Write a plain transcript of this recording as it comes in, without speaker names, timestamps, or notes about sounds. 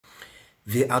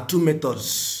There are two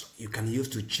methods you can use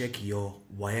to check your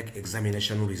WAEC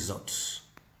examination results.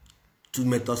 Two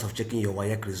methods of checking your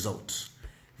WAEC results.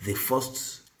 The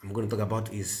first I'm going to talk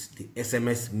about is the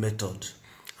SMS method,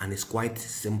 and it's quite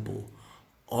simple.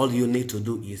 All you need to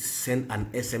do is send an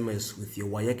SMS with your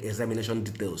WAEC examination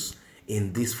details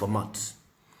in this format.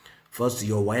 First,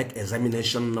 your WAEC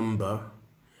examination number,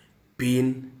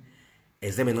 PIN,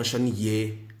 examination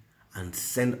year, and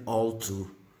send all to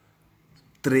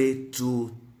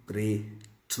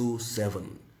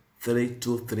 32327.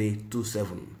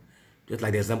 32327. Just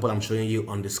like the example I'm showing you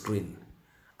on the screen.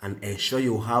 And ensure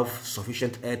you have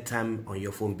sufficient airtime on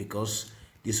your phone, because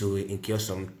this will incur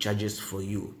some charges for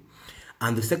you.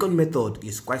 And the second method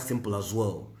is quite simple as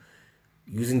well,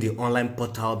 using the online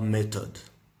portal method.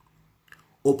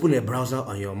 Open a browser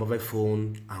on your mobile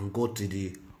phone and go to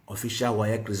the official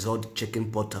WAEC result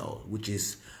checking portal, which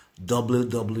is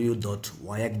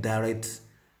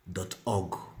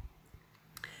www-waecdirect.org.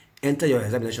 Enter your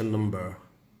examination number,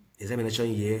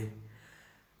 examination year,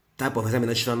 type of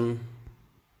examination,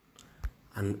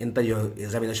 and enter your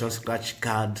examination scratch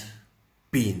card,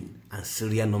 PIN, and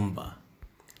serial number.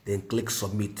 Then click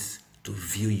submit to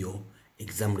view your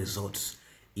exam results.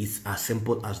 It's as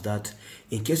simple as that.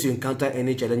 In case you encounter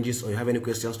any challenges or you have any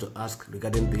questions to ask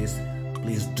regarding this,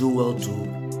 please do well to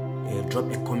drop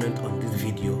a comment on this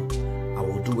video. I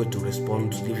will do well to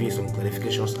respond, giving you some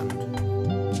clarifications and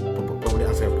probably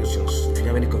answer your questions. If you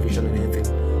have any confusion or anything,